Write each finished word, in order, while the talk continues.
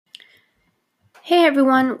Hey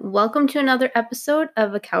everyone, welcome to another episode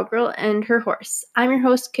of A Cowgirl and Her Horse. I'm your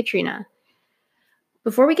host, Katrina.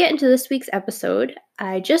 Before we get into this week's episode,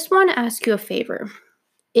 I just want to ask you a favor.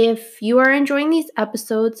 If you are enjoying these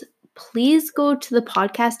episodes, please go to the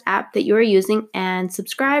podcast app that you are using and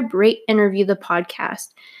subscribe, rate, and review the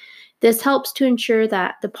podcast. This helps to ensure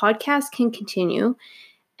that the podcast can continue.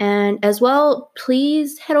 And as well,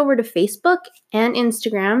 please head over to Facebook and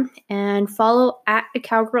Instagram and follow at A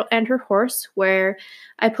Cowgirl and Her Horse, where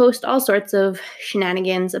I post all sorts of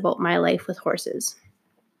shenanigans about my life with horses.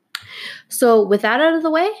 So with that out of the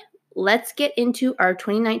way, let's get into our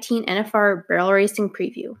 2019 NFR barrel racing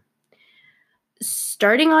preview.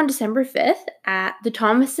 Starting on December 5th at the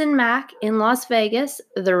Thomas & Mack in Las Vegas,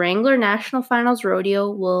 the Wrangler National Finals Rodeo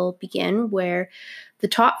will begin, where the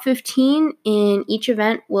top 15 in each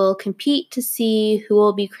event will compete to see who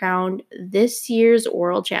will be crowned this year's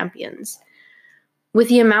world champions. With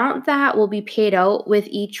the amount that will be paid out with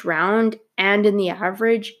each round and in the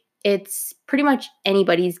average, it's pretty much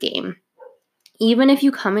anybody's game. Even if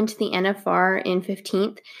you come into the NFR in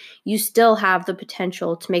 15th, you still have the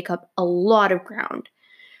potential to make up a lot of ground.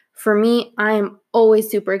 For me, I'm always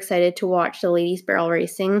super excited to watch the ladies barrel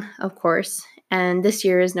racing, of course, and this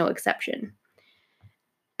year is no exception.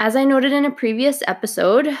 As I noted in a previous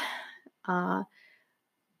episode, I've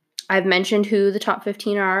mentioned who the top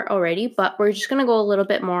 15 are already, but we're just going to go a little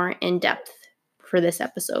bit more in depth for this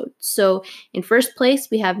episode. So in first place,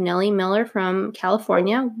 we have Nellie Miller from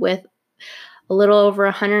California with a little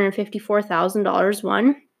over $154,000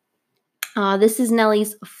 won. This is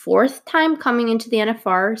Nellie's fourth time coming into the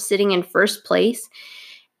NFR, sitting in first place.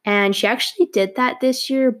 And she actually did that this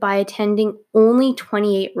year by attending only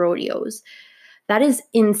 28 rodeos. That is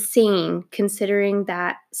insane, considering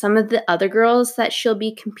that some of the other girls that she'll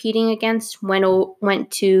be competing against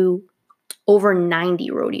went to over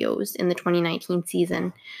 90 rodeos in the 2019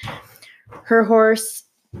 season. Her horse,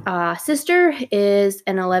 sister, is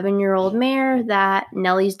an 11-year-old mare that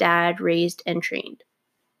Nellie's dad raised and trained.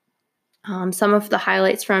 Some of the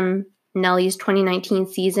highlights from Nellie's 2019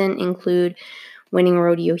 season include winning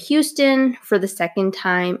Rodeo Houston for the second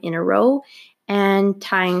time in a row and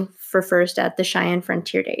tying for first at the Cheyenne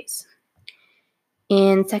Frontier Days.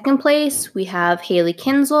 In second place, we have Haley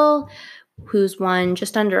Kinsel, who's won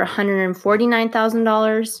just under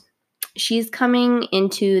 $149,000. She's coming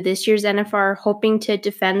into this year's NFR hoping to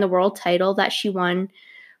defend the world title that she won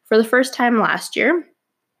for the first time last year.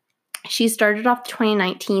 She started off the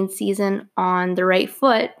 2019 season on the right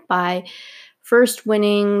foot by first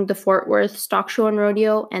winning the Fort Worth Stock Show and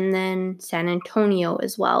Rodeo and then San Antonio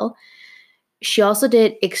as well. She also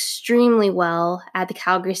did extremely well at the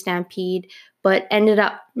Calgary Stampede, but ended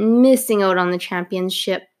up missing out on the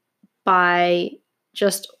championship by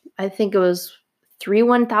just, I think it was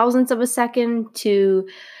 3/1000ths of a second to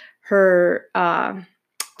her,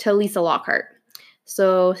 to Lisa Lockhart.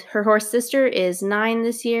 So her horse sister is 9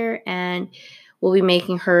 this year and will be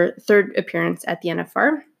making her third appearance at the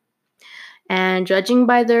NFR. And judging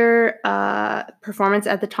by their performance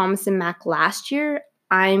at the Thomas & Mack last year,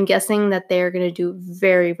 I'm guessing that they're going to do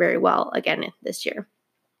very, very well again this year.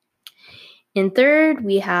 In third,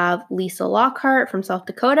 we have Lisa Lockhart from South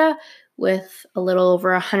Dakota with a little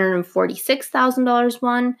over $146,000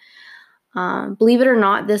 won. Believe it or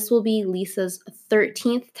not, this will be Lisa's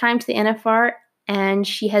 13th time to the NFR, and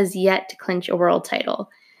she has yet to clinch a world title.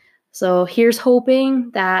 So here's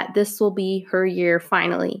hoping that this will be her year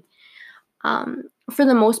finally. For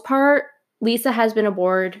the most part, Lisa has been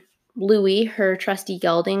aboard Louis, her trusty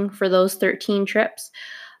gelding, for those 13 trips.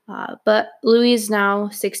 But Louis is now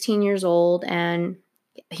 16 years old, and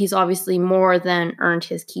he's obviously more than earned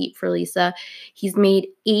his keep for Lisa. He's made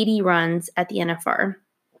 80 runs at the NFR,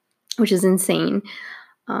 which is insane.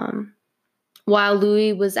 While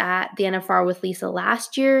Louis was at the NFR with Lisa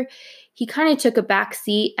last year, he kind of took a back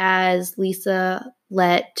seat as Lisa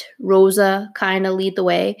let Rosa kind of lead the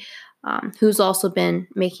way, who's also been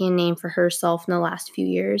making a name for herself in the last few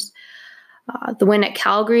years. The win at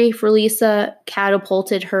Calgary for Lisa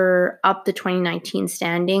catapulted her up the 2019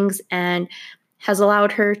 standings and has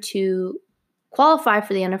allowed her to qualify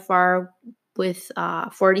for the NFR with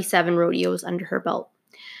 47 rodeos under her belt.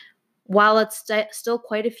 While it's still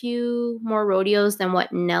quite a few more rodeos than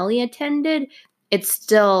what Nellie attended, it's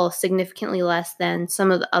still significantly less than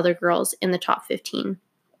some of the other girls in the top 15.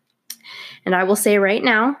 And I will say right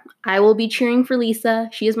now, I will be cheering for Lisa.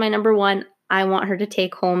 She is my number one. I want her to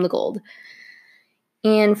take home the gold.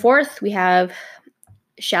 In fourth, we have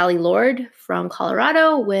Shally Lord from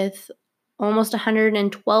Colorado with almost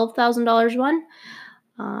 $112,000 won.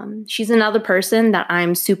 She's another person that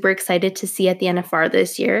I'm super excited to see at the NFR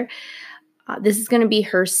this year. This is going to be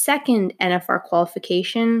her second NFR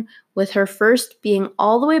qualification, with her first being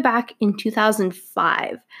all the way back in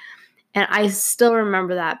 2005. And I still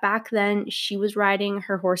remember that. Back then, she was riding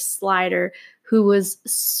her horse Slider, who was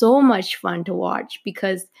so much fun to watch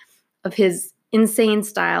because of his insane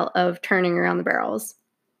style of turning around the barrels.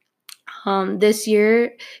 This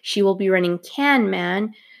year, she will be running Can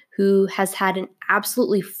Man, who has had an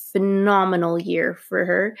absolutely phenomenal year for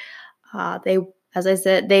her. As I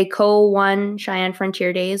said, they co-won Cheyenne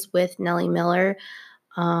Frontier Days with Nellie Miller.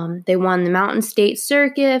 They won the Mountain State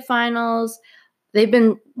Circuit finals. They've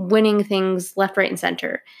been winning things left, right, and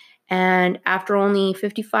center. And after only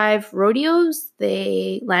 55 rodeos,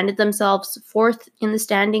 they landed themselves fourth in the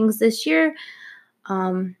standings this year.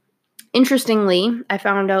 Interestingly, I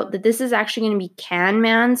found out that this is actually going to be Can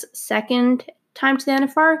Man's second time to the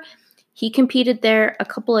NFR. He competed there a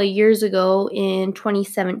couple of years ago in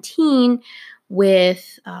 2017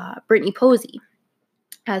 with Brittany Posey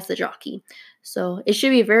as the jockey. So it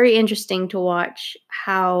should be very interesting to watch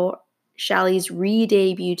how Shally's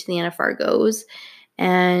re-debut to the NFR goes.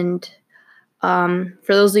 And for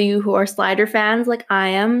those of you who are Slider fans like I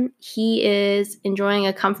am, he is enjoying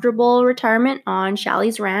a comfortable retirement on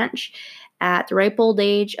Shally's Ranch at the ripe old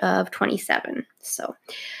age of 27. So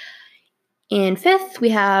in fifth, we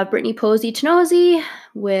have Brittany Posey Tennessee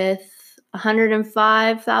with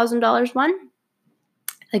 $105,000 won.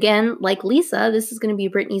 Again, like Lisa, this is going to be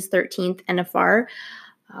Brittany's 13th NFR.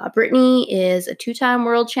 Brittany is a two-time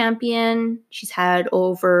world champion. She's had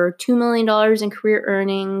over $2 million in career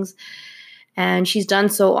earnings, and she's done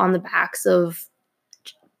so on the backs of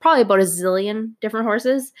probably about a zillion different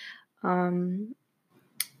horses.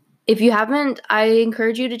 If you haven't, I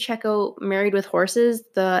encourage you to check out Married with Horses,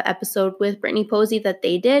 the episode with Brittany Posey that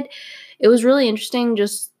they did. It was really interesting,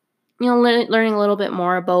 just learning a little bit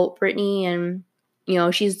more about Brittany, and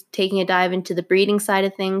she's taking a dive into the breeding side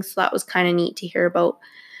of things. So that was kind of neat to hear about.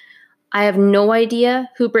 I have no idea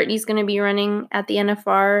who Brittany's going to be running at the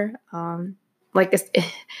NFR. When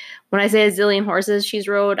I say a zillion horses she's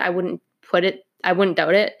rode, I wouldn't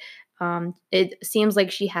doubt it. It seems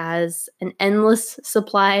like she has an endless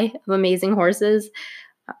supply of amazing horses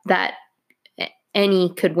that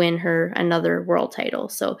any could win her another world title.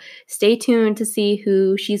 So stay tuned to see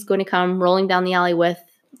who she's going to come rolling down the alley with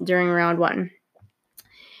during round one.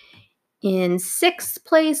 In sixth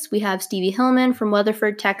place, we have Stevie Hillman from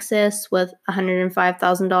Weatherford, Texas, with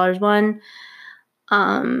 $105,000 won.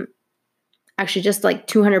 Actually, just like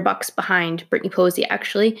 $200 behind Brittany Posey,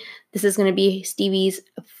 actually. This is going to be Stevie's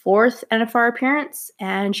fourth NFR appearance,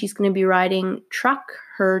 and she's going to be riding Truck,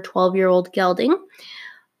 her 12-year-old gelding.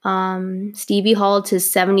 Stevie hauled to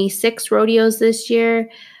 76 rodeos this year.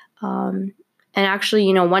 And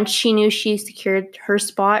actually, once she knew she secured her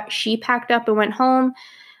spot, she packed up and went home.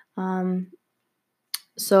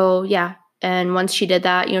 So yeah, and once she did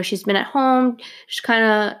that, she's been at home, just kind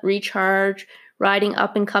of recharge, riding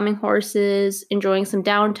up and coming horses, enjoying some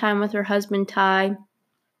downtime with her husband, Ty.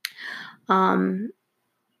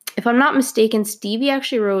 If I'm not mistaken, Stevie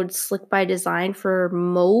actually rode Slick by Design for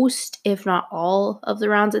most, if not all, of the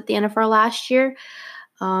rounds at the NFR last year.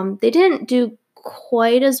 They didn't do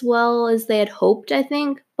quite as well as they had hoped, I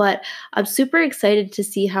think, but I'm super excited to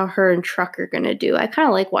see how her and Truck are going to do. I kind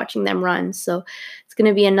of like watching them run, so it's going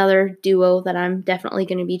to be another duo that I'm definitely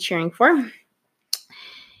going to be cheering for.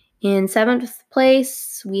 In seventh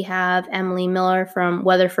place, we have Emily Miller from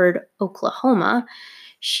Weatherford, Oklahoma.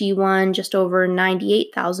 She won just over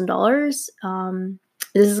 $98,000.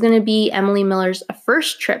 This is going to be Emily Miller's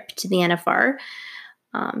first trip to the NFR.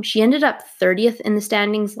 She ended up 30th in the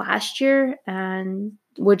standings last year, and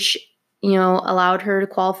which allowed her to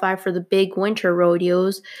qualify for the big winter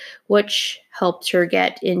rodeos, which helped her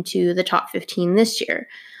get into the top 15 this year.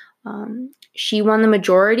 She won the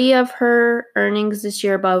majority of her earnings this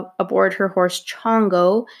year aboard her horse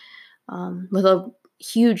Chongo, with a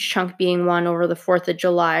huge chunk being won over the 4th of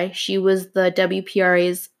July. She was the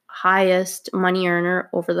WPRA's highest money earner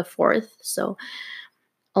over the 4th. So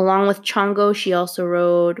along with Chongo, she also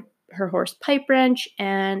rode her horse Pipe Wrench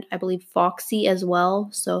and I believe Foxy as well.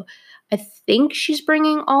 So I think she's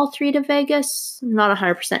bringing all three to Vegas. I'm not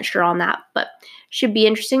 100% sure on that, but should be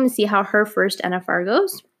interesting to see how her first NFR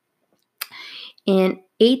goes. In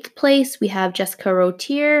 8th place, we have Jessica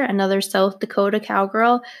Rotier, another South Dakota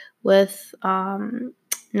cowgirl, with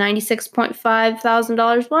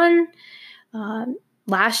 $96,500 won.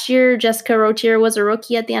 Last year, Jessica Rotier was a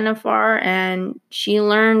rookie at the NFR, and she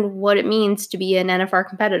learned what it means to be an NFR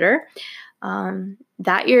competitor.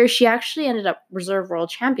 That year, she actually ended up reserve world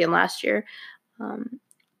champion last year.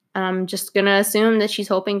 I'm just going to assume that she's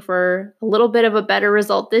hoping for a little bit of a better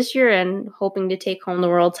result this year and hoping to take home the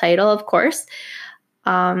world title, of course.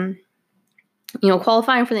 Qualifying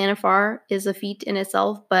for the NFR is a feat in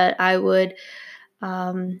itself, but I would...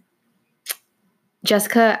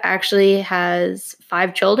 Jessica actually has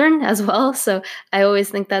 5 children as well, so I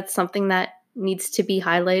always think that's something that needs to be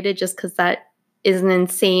highlighted just because that is an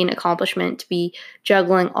insane accomplishment to be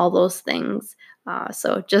juggling all those things.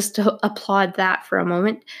 So just to applaud that for a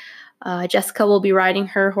moment. Jessica will be riding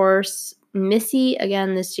her horse Missy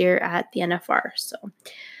again this year at the NFR. So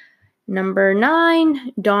number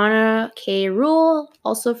 9, Donna K. Rule,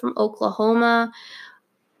 also from Oklahoma,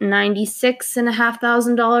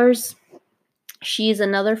 $96,500. She's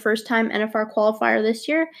another first-time NFR qualifier this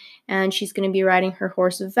year, and she's going to be riding her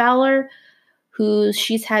horse Valor, who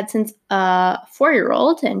she's had since a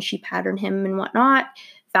 4-year-old, and she patterned him and whatnot.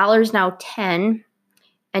 Valor's now 10,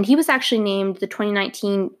 and he was actually named the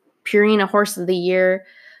 2019 Purina Horse of the Year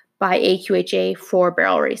by AQHA for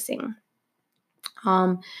barrel racing.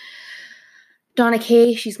 Donna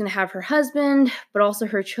Kay, she's going to have her husband, but also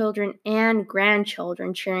her children and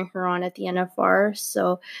grandchildren cheering her on at the NFR.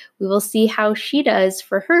 So we will see how she does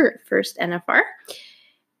for her first NFR.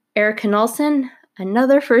 Erica Nelson,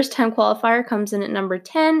 another first-time qualifier, comes in at number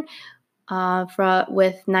 10 with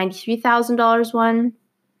 $93,000 won.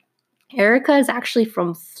 Erica is actually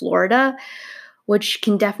from Florida, which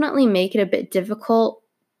can definitely make it a bit difficult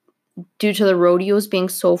due to the rodeos being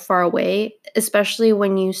so far away, especially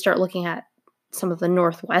when you start looking at some of the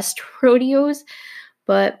Northwest rodeos.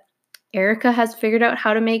 But Erica has figured out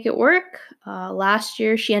how to make it work. Last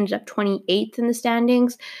year, she ended up 28th in the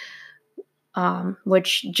standings,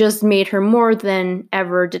 which just made her more than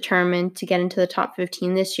ever determined to get into the top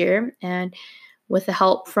 15 this year. And with the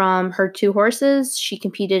help from her 2 horses, she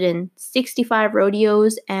competed in 65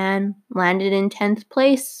 rodeos and landed in 10th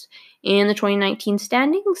place in the 2019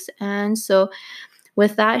 standings. And so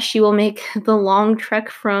with that, she will make the long trek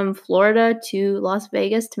from Florida to Las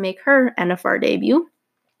Vegas to make her NFR debut.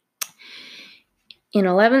 In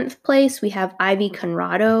 11th place, we have Ivy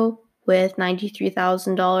Conrado with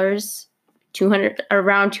 $93,000,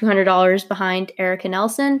 around $200 behind Erica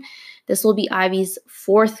Nelson. This will be Ivy's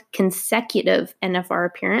 4th consecutive NFR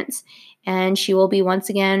appearance, and she will be once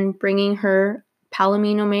again bringing her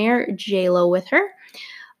Palomino mare, J-Lo, with her.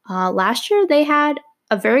 Last year, they had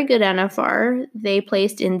a very good NFR. They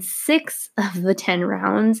placed in 6 of the 10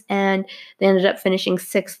 rounds, and they ended up finishing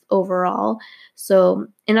 6th overall. So,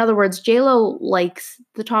 in other words, J-Lo likes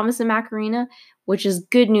the Thomas and Mack Arena, which is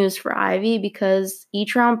good news for Ivy because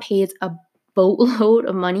each round pays a boatload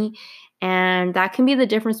of money, and that can be the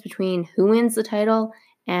difference between who wins the title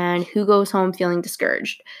and who goes home feeling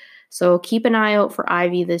discouraged. So keep an eye out for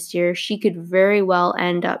Ivy this year. She could very well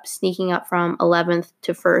end up sneaking up from 11th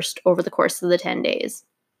to 1st over the course of the 10 days.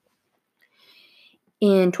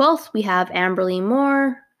 In 12th, we have Amberly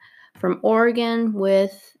Moore from Oregon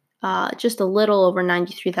with just a little over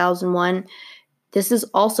 $93,000 won. This is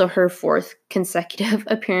also her 4th consecutive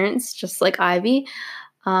appearance, just like Ivy.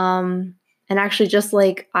 And actually, just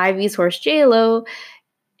like Ivy's horse J-Lo,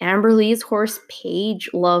 Amberly's horse Paige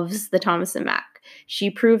loves the Thomas and Mack. She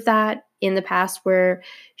proved that in the past where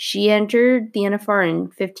she entered the NFR in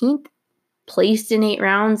 15th, placed in 8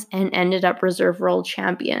 rounds, and ended up reserve world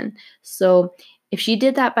champion. So if she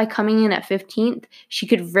did that by coming in at 15th, she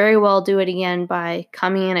could very well do it again by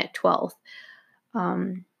coming in at 12th.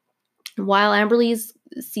 While Amberly's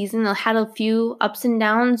season had a few ups and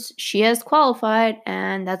downs, she has qualified,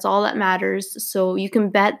 and that's all that matters. So you can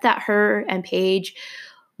bet that her and Paige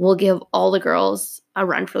will give all the girls a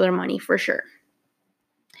run for their money for sure.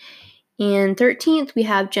 In 13th, we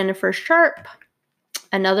have Jennifer Sharp,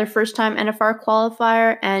 another first-time NFR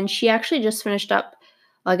qualifier, and she actually just finished up,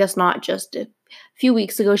 well, I guess not just a few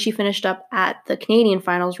weeks ago, she finished up at the Canadian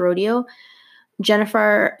Finals Rodeo.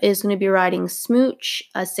 Jennifer is going to be riding Smooch,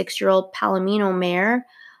 a 6-year-old Palomino mare.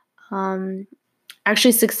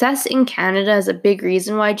 Actually, success in Canada is a big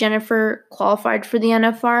reason why Jennifer qualified for the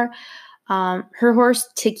NFR. Her horse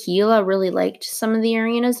Tequila really liked some of the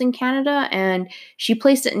arenas in Canada, and she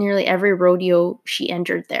placed at nearly every rodeo she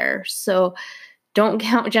entered there. So don't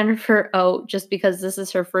count Jennifer out just because this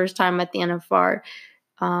is her first time at the NFR.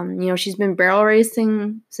 She's been barrel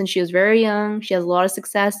racing since she was very young. She has a lot of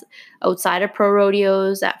success outside of pro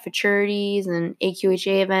rodeos at futurities and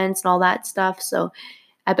AQHA events and all that stuff. So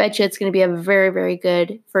I bet you it's going to be a very, very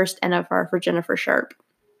good first NFR for Jennifer Sharp.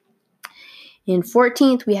 In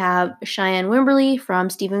 14th, we have Cheyenne Wimberly from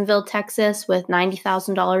Stephenville, Texas with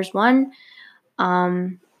 $90,000 won.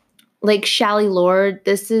 Like Shally Lord,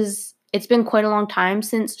 it's been quite a long time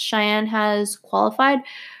since Cheyenne has qualified.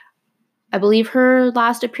 I believe her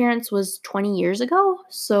last appearance was 20 years ago.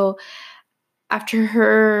 So after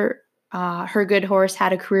her good horse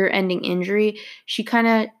had a career-ending injury, she kind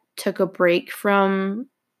of took a break from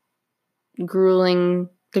the grueling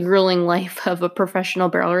life of a professional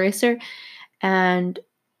barrel racer. And,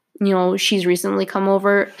 she's recently come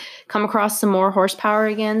across some more horsepower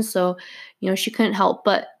again. So, she couldn't help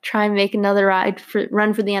but try and make another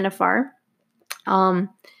run for the NFR.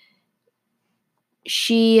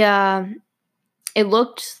 It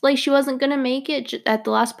looked like she wasn't going to make it at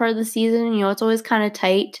the last part of the season. It's always kind of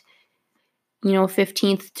tight,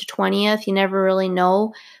 15th to 20th. You never really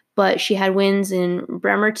know. But she had wins in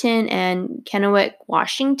Bremerton and Kennewick,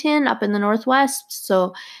 Washington up in the Northwest.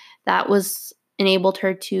 So that enabled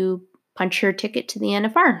her to punch her ticket to the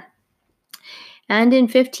NFR. And in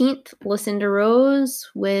 15th, Lucinda Rose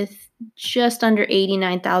with just under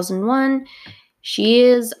 89,000 won. She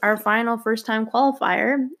is our final first-time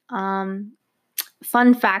qualifier. Fun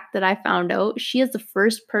fact that I found out, she is the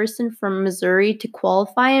first person from Missouri to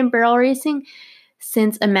qualify in barrel racing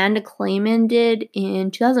since Amanda Clayman did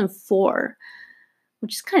in 2004,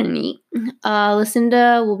 which is kind of neat.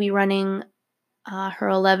 Lucinda will be running her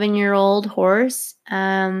 11-year-old horse.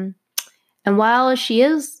 And while she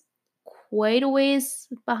is quite a ways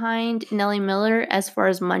behind Nellie Miller as far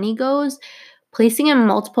as money goes, placing in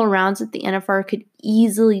multiple rounds at the NFR could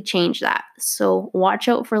easily change that. So watch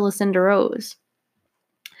out for Lucinda Rose.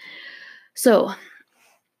 So,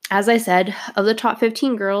 as I said, of the top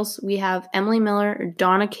 15 girls, we have Emily Miller,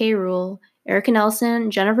 Donna K. Rule, Erica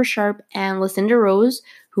Nelson, Jennifer Sharp, and Lucinda Rose,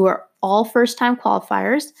 who are all first-time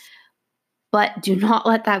qualifiers. But do not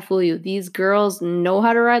let that fool you. These girls know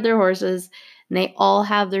how to ride their horses, and they all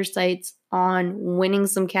have their sights on winning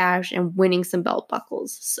some cash and winning some belt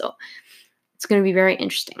buckles. So it's going to be very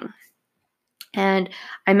interesting. And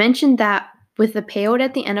I mentioned that with the payout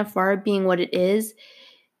at the NFR being what it is,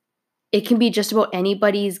 it can be just about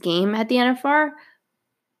anybody's game at the NFR.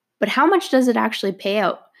 But how much does it actually pay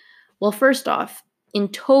out? Well, first off, in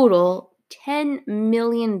total, $10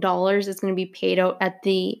 million is going to be paid out at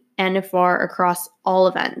the NFR across all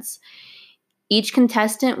events. Each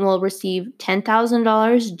contestant will receive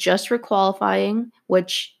 $10,000 just for qualifying,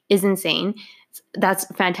 which is insane. That's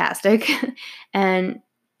fantastic. And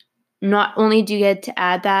not only do you get to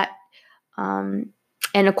add that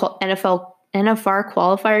NFR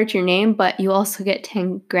qualifier to your name, but you also get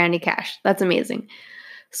 10 grand in cash. That's amazing.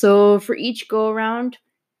 So for each go around,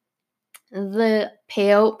 the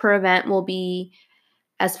payout per event will be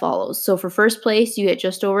as follows. So for first place, you get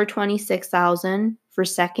just over $26,000. For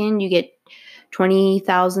second, you get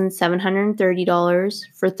 $20,730.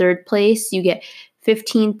 For third place, you get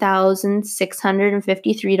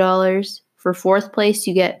 $15,653. For fourth place,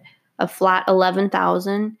 you get a flat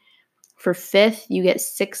 $11,000. For fifth, you get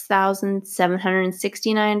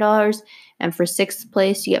 $6,769. And for sixth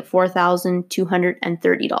place, you get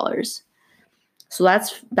 $4,230. So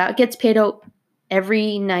that gets paid out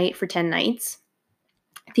every night for 10 nights.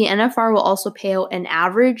 The NFR will also pay out an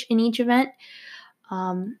average in each event.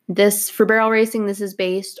 For barrel racing, this is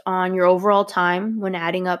based on your overall time. When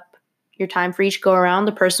adding up your time for each go around,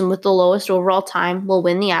 the person with the lowest overall time will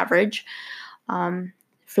win the average. For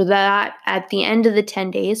that, at the end of the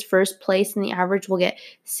 10 days, first place in the average will get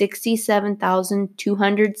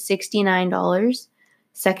 $67,269.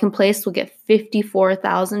 Second place will get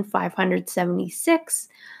 $54,576.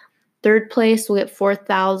 Third place will get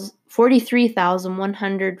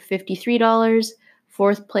 $43,153.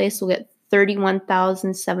 Fourth place will get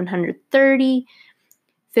 $31,730.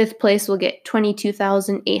 Fifth place will get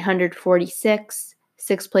 $22,846.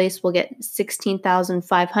 Sixth place will get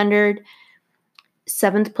 $16,500.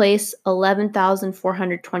 Seventh place,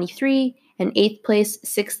 $11,423, and eighth place,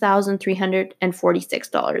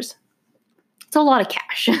 $6,346. It's a lot of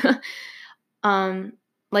cash.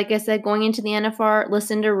 Like I said, going into the NFR,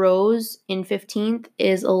 Lucinda Rose in 15th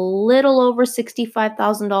is a little over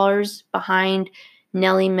 $65,000 behind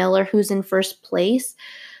Nellie Miller, who's in first place.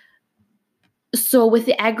 So with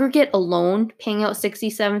the aggregate alone paying out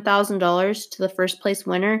 $67,000 to the first place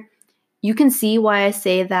winner, you can see why I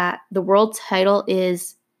say that the world title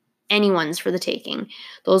is anyone's for the taking.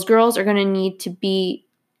 Those girls are going to need to be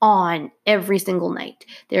on every single night.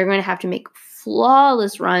 They're going to have to make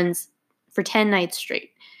flawless runs for 10 nights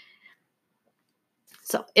straight.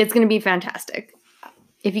 So it's going to be fantastic.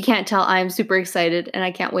 If you can't tell, I'm super excited and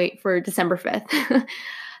I can't wait for December 5th.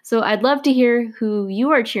 So I'd love to hear who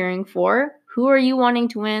you are cheering for. Who are you wanting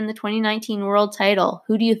to win the 2019 world title?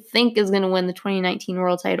 Who do you think is going to win the 2019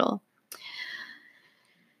 world title?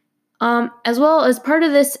 As well as part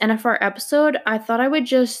of this NFR episode, I thought I would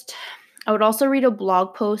just I would also read a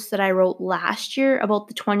blog post that I wrote last year about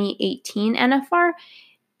the 2018 NFR.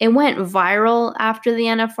 It went viral after the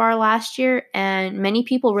NFR last year, and many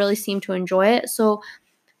people really seemed to enjoy it. So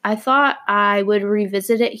I thought I would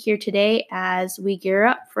revisit it here today as we gear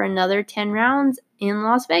up for another 10 rounds in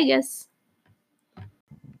Las Vegas.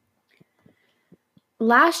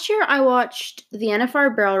 Last year, I watched the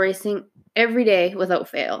NFR barrel racing every day without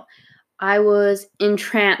fail. I was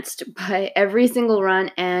entranced by every single run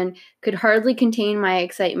and could hardly contain my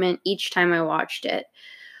excitement each time I watched it.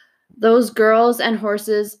 Those girls and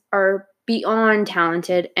horses are beyond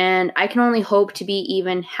talented, and I can only hope to be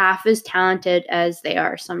even half as talented as they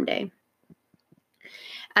are someday.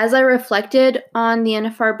 As I reflected on the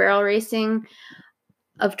NFR barrel racing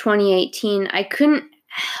of 2018, I couldn't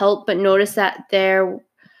help but notice that there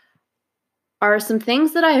are some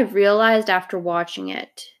things that I have realized after watching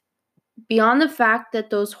it. Beyond the fact that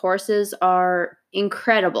those horses are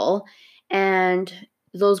incredible and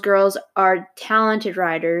those girls are talented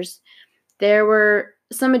riders, there were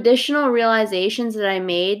some additional realizations that I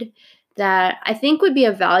made that I think would be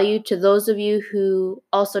of value to those of you who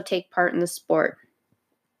also take part in the sport.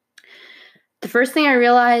 The first thing I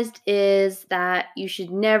realized is that you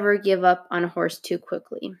should never give up on a horse too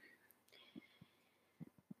quickly.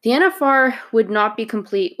 The NFR would not be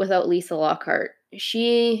complete without Lisa Lockhart.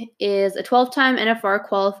 She is a 12-time NFR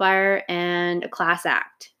qualifier and a class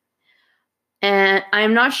act. And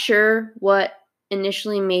I'm not sure what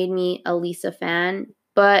initially made me a Lisa fan,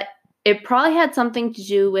 but it probably had something to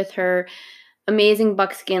do with her amazing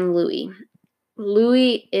buckskin Louis.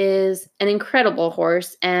 Louis is an incredible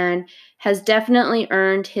horse and has definitely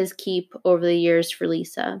earned his keep over the years for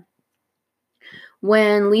Lisa.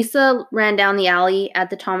 When Lisa ran down the alley at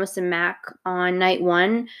the Thomas and Mack on night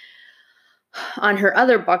one, on her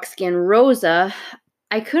other buckskin, Rosa,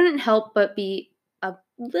 I couldn't help but be a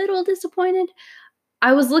little disappointed.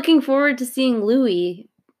 I was looking forward to seeing Louis.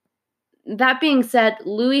 That being said,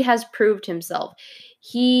 Louis has proved himself.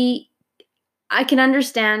 I can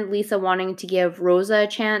understand Lisa wanting to give Rosa a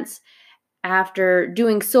chance after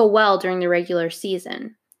doing so well during the regular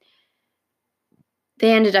season.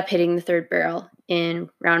 They ended up hitting the third barrel in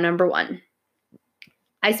round number 1.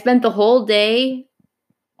 I spent the whole day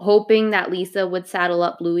hoping that Lisa would saddle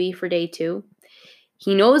up Louis for day 2.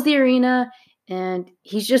 He knows the arena, and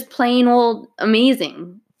he's just plain old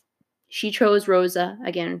amazing. She chose Rosa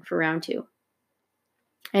again for round 2.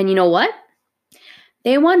 And you know what?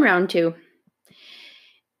 They won round 2.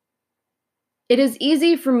 It is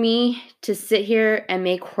easy for me to sit here and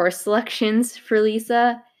make horse selections for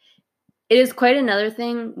Lisa. It is quite another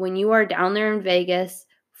thing when you are down there in Vegas,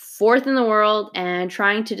 4th in the world, and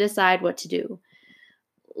trying to decide what to do.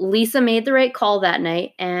 Lisa made the right call that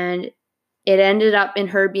night, and it ended up in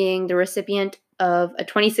her being the recipient of a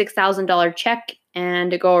 $26,000 check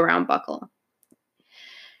and a go-around buckle.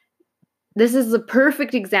 This is the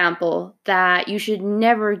perfect example that you should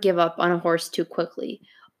never give up on a horse too quickly.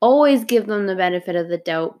 Always give them the benefit of the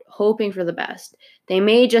doubt, hoping for the best. They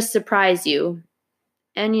may just surprise you,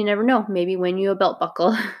 and you never know, maybe win you a belt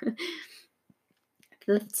buckle.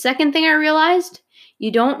 The second thing I realized,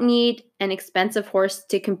 you don't need an expensive horse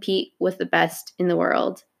to compete with the best in the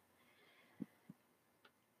world.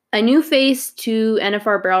 A new face to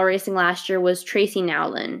NFR barrel racing last year was Tracy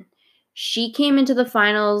Nowlin. She came into the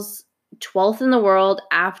finals 12th in the world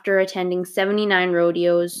after attending 79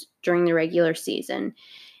 rodeos during the regular season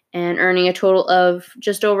and earning a total of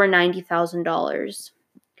just over $90,000.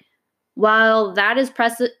 While that is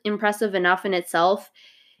impressive enough in itself,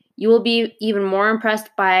 you will be even more impressed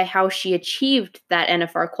by how she achieved that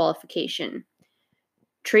NFR qualification.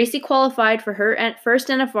 Tracy qualified for her first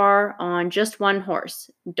NFR on just one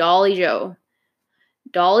horse, Dolly Joe.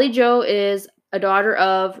 Dolly Joe is a daughter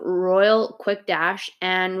of Royal Quick Dash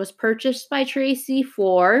and was purchased by Tracy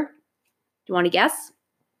for, do you want to guess?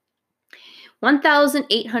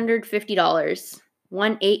 $1,850.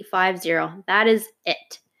 1850. That is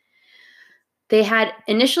it. They had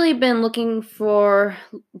initially been looking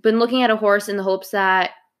at a horse in the hopes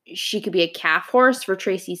that she could be a calf horse for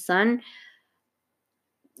Tracy's son.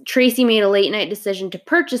 Tracy made a late night decision to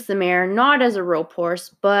purchase the mare not as a rope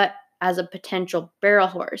horse, but as a potential barrel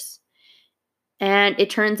horse. And it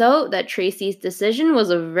turns out that Tracy's decision was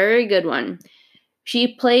a very good one.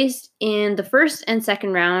 She placed in the first and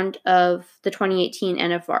second round of the 2018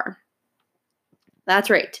 NFR. That's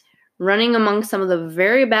right, running among some of the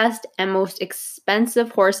very best and most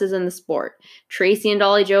expensive horses in the sport. Tracy and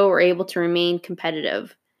Dolly Joe were able to remain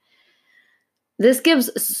competitive. This gives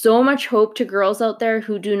so much hope to girls out there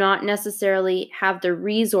who do not necessarily have the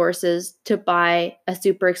resources to buy a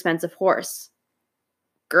super expensive horse.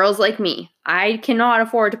 girls like me. I cannot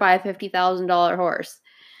afford to buy a $50,000 horse.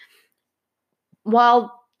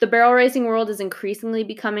 While the barrel racing world is increasingly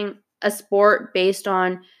becoming a sport based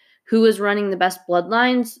on who is running the best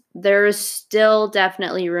bloodlines, there is still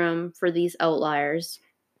definitely room for these outliers.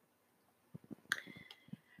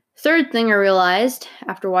 Third thing I realized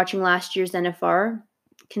after watching last year's NFR,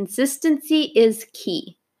 consistency is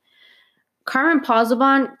key. Carmen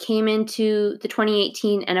Pasaban came into the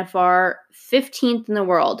 2018 NFR 15th in the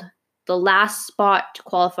world, the last spot to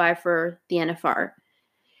qualify for the NFR.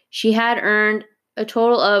 She had earned a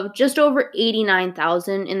total of just over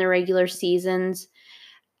 $89,000 in the regular season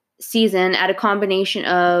at a combination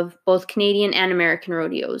of both Canadian and American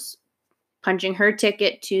rodeos, punching her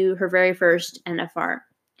ticket to her very first NFR.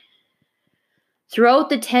 Throughout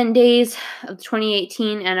the 10 days of the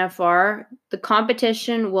 2018 NFR, the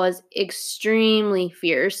competition was extremely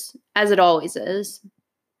fierce, as it always is.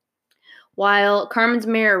 While Carmen's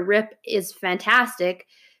mare Rip is fantastic,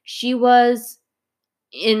 she was,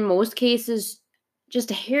 in most cases,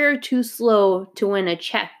 just a hair too slow to win a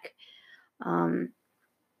check.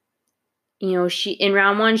 She in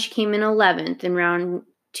round 1 she came in 11th. In round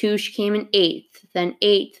 2 she came in 8th, then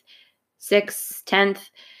 8th, 6th, 10th.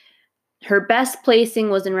 Her best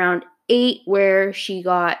placing was in round 8, where she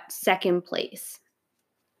got 2nd place.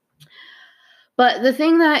 But the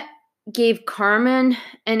thing that gave Carmen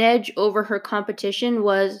an edge over her competition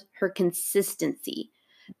was her consistency.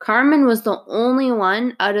 Carmen was the only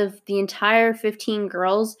one out of the entire 15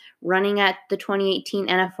 girls running at the 2018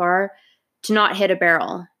 NFR to not hit a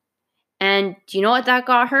barrel. And do you know what that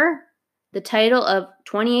got her? The title of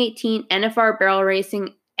 2018 NFR Barrel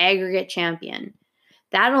Racing Aggregate Champion.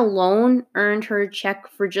 That alone earned her a check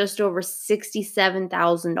for just over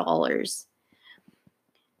 $67,000.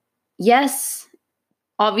 Yes,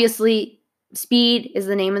 obviously, speed is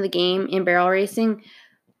the name of the game in barrel racing,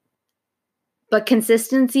 but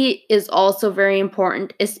consistency is also very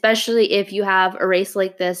important, especially if you have a race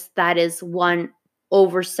like this that is won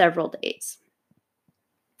over several days.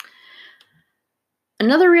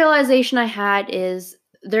 Another realization I had is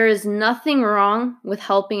there is nothing wrong with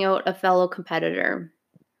helping out a fellow competitor.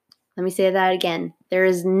 Let me say that again. There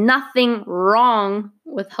is nothing wrong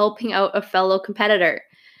with helping out a fellow competitor.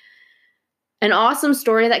 An awesome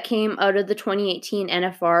story that came out of the 2018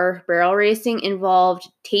 NFR barrel racing involved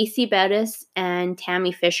Tacy Bettis and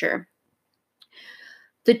Tammy Fisher.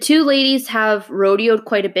 The two ladies have rodeoed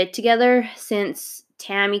quite a bit together since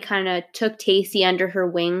Tammy kind of took Tacy under her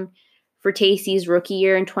wing for Tacy's rookie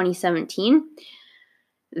year in 2017.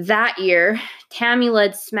 That year, Tammy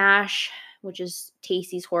led Smash, which is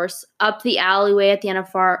Tacy's horse, up the alleyway at the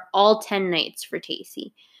NFR all 10 nights for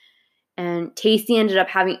Tacy. And Tacy ended up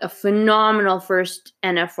having a phenomenal first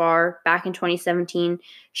NFR back in 2017.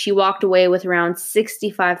 She walked away with around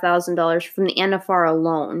 $65,000 from the NFR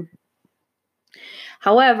alone.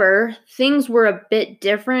 However, things were a bit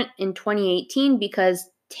different in 2018 because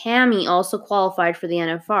Tammy also qualified for the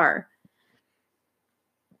NFR.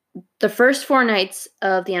 The first 4 nights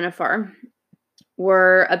of the NFR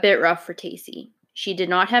were a bit rough for Tacy. She did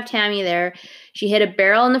not have Tammy there. She hit a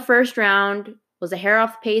barrel in the first round, was a hair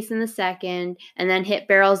off the pace in the second, and then hit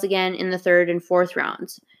barrels again in the third and fourth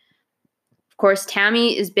rounds. Of course,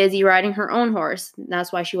 Tammy is busy riding her own horse.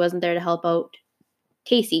 That's why she wasn't there to help out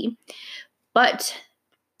Tacy. But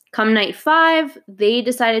come night 5, they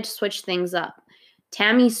decided to switch things up.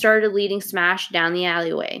 Tammy started leading Smash down the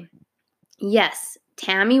alleyway. Yes,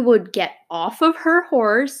 Tammy would get off of her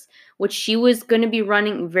horse, which she was going to be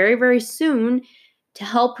running very, very soon, to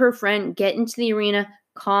help her friend get into the arena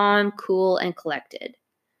calm, cool, and collected.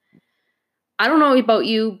 I don't know about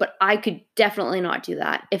you, but I could definitely not do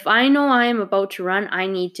that. If I know I am about to run, I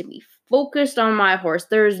need to be focused on my horse.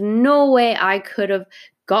 There is no way I could have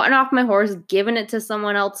gotten off my horse, given it to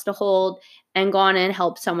someone else to hold, and gone and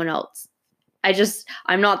helped someone else.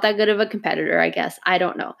 I'm not that good of a competitor, I guess. I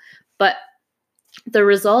don't know. But the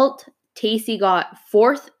result, Tacy got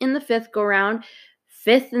 4th in the 5th go-round,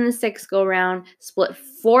 5th in the 6th go-round, split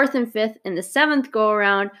 4th and 5th in the 7th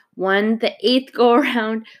go-round, won the 8th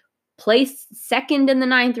go-round, placed 2nd in the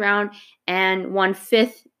 9th round, and won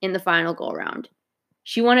 5th in the final go-round.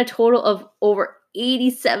 She won a total of over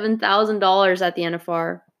 $87,000 at the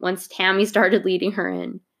NFR once Tammy started leading her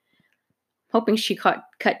in. Hoping she cut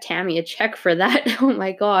Tammy a check for that. Oh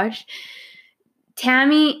my gosh.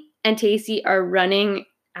 Tammy and Tacy are running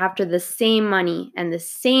after the same money and the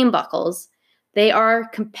same buckles. They are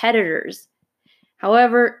competitors.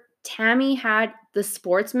 However, Tammy had the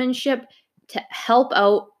sportsmanship to help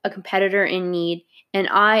out a competitor in need, and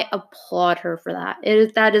I applaud her for that.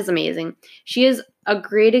 That is amazing. She is a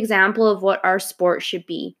great example of what our sport should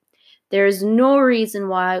be. There is no reason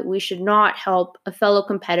why we should not help a fellow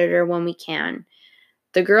competitor when we can.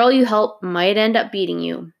 The girl you help might end up beating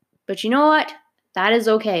you, but you know what? That is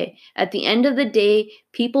okay. At the end of the day,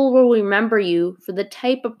 people will remember you for the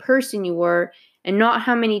type of person you were and not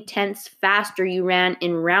how many tenths faster you ran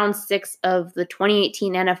in round 6 of the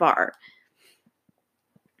 2018 NFR.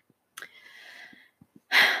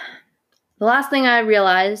 The last thing I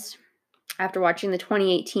realized after watching the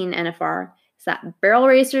 2018 NFR is that barrel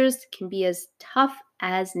racers can be as tough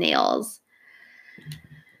as nails.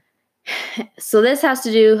 So this has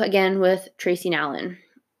to do, again, with Tracy and Alan.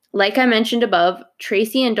 Like I mentioned above,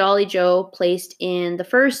 Tracy and Dolly Joe placed in the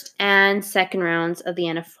first and second rounds of the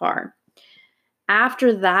NFR.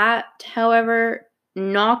 After that, however,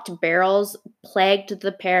 knocked barrels plagued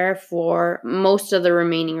the pair for most of the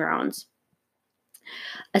remaining rounds.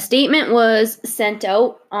 A statement was sent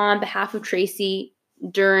out on behalf of Tracy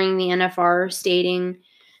during the NFR stating,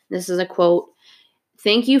 this is a quote,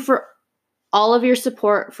 "Thank you for all of your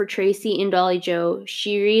support for Tracy and Dolly Joe.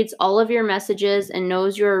 She reads all of your messages and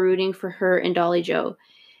knows you are rooting for her and Dolly Joe.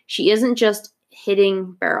 She isn't just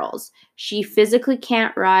hitting barrels. She physically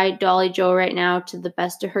can't ride Dolly Joe right now to the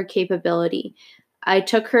best of her capability. I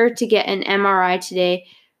took her to get an MRI today.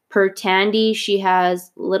 Per Tandy, she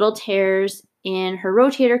has little tears in her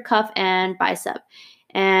rotator cuff and bicep.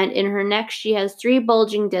 And in her neck, she has 3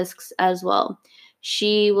 bulging discs as well.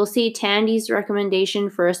 She will see Tandy's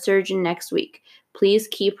recommendation for a surgeon next week. Please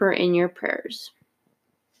keep her in your prayers."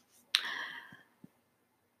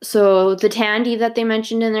 So the Tandy that they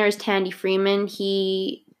mentioned in there is Tandy Freeman.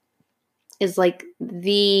 He is like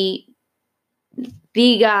the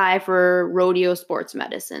guy for rodeo sports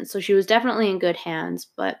medicine. So she was definitely in good hands,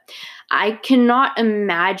 but I cannot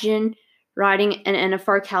imagine riding an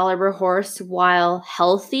NFR caliber horse while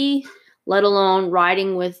healthy, let alone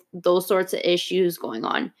riding with those sorts of issues going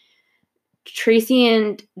on. Tracy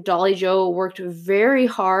and Dolly Joe worked very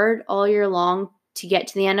hard all year long to get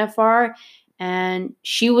to the NFR, and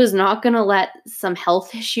she was not going to let some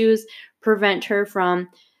health issues prevent her from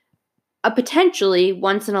a potentially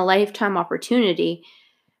once-in-a-lifetime opportunity.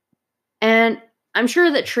 And I'm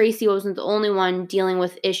sure that Tracy wasn't the only one dealing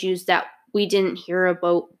with issues that we didn't hear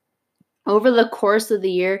about. Over the course of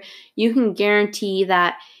the year, you can guarantee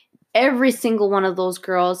that every single one of those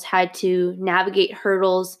girls had to navigate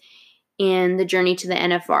hurdles in the journey to the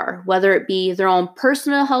NFR, whether it be their own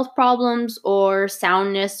personal health problems or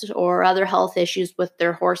soundness or other health issues with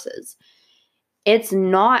their horses. It's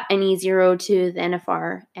not an easy road to the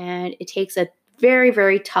NFR, and it takes a very,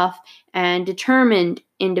 very tough and determined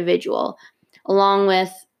individual, along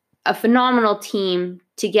with a phenomenal team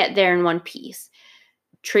to get there in one piece.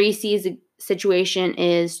 Tracy's situation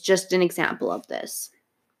is just an example of this.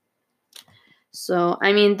 So,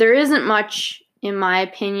 I mean, there isn't much, in my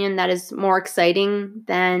opinion, that is more exciting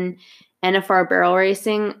than NFR barrel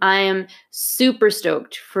racing. I am super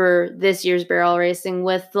stoked for this year's barrel racing.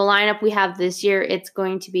 With the lineup we have this year, it's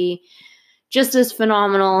going to be just as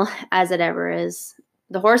phenomenal as it ever is.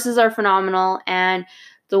 The horses are phenomenal, and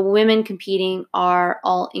the women competing are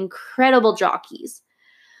all incredible jockeys.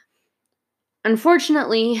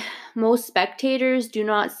 Unfortunately, most spectators do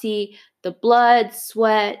not see the blood,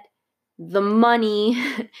 sweat, the money,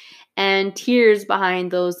 and tears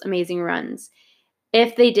behind those amazing runs.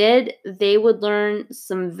 If they did, they would learn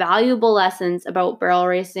some valuable lessons about barrel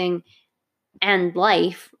racing and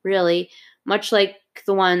life, really, much like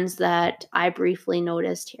the ones that I briefly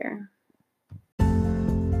noticed here.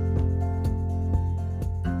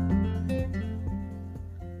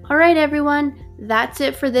 All right, everyone, that's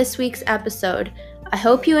it for this week's episode. I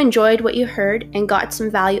hope you enjoyed what you heard and got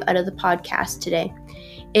some value out of the podcast today.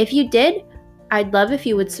 If you did, I'd love if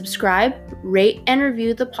you would subscribe, rate, and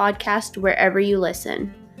review the podcast wherever you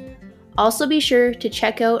listen. Also be sure to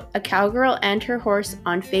check out A Cowgirl and Her Horse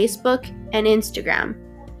on Facebook and Instagram.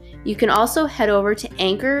 You can also head over to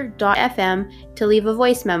anchor.fm to leave a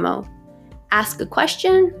voice memo. Ask a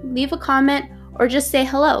question, leave a comment, or just say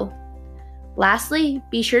hello. Lastly,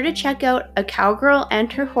 be sure to check out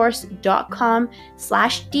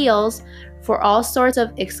acowgirlandherhorse.com/deals for all sorts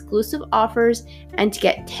of exclusive offers and to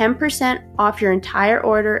get 10% off your entire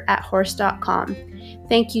order at horse.com.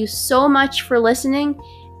 Thank you so much for listening,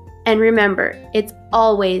 and remember, it's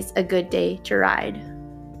always a good day to ride.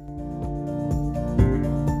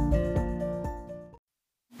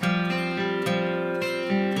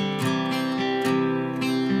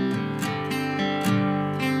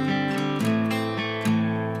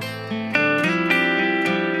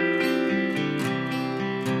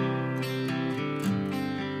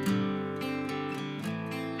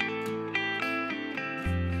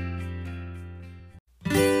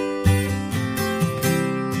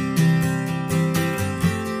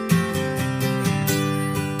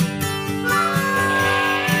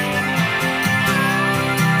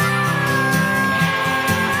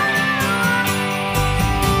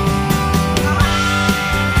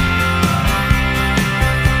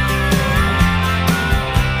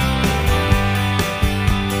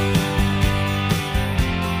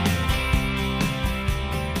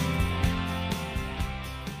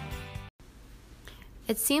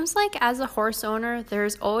 seems like as a horse owner,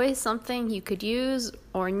 there's always something you could use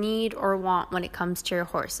or need or want when it comes to your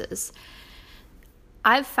horses.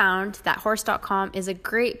 I've found that horse.com is a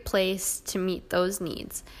great place to meet those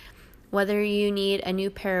needs. Whether you need a new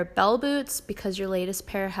pair of bell boots because your latest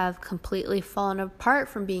pair have completely fallen apart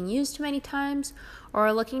from being used too many times, or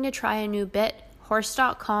are looking to try a new bit,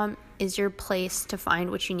 horse.com is your place to find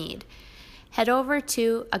what you need. Head over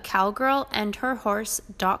to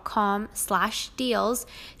acowgirlandherhorse.com/deals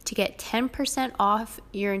to get 10% off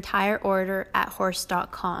your entire order at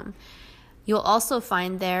horse.com. You'll also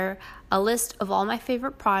find there a list of all my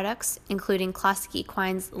favorite products, including Classic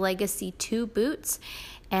Equine's Legacy 2 boots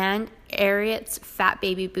and Ariat's Fat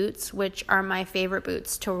Baby boots, which are my favorite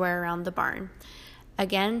boots to wear around the barn.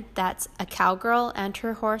 Again, that's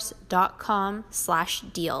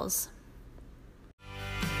acowgirlandherhorse.com/deals.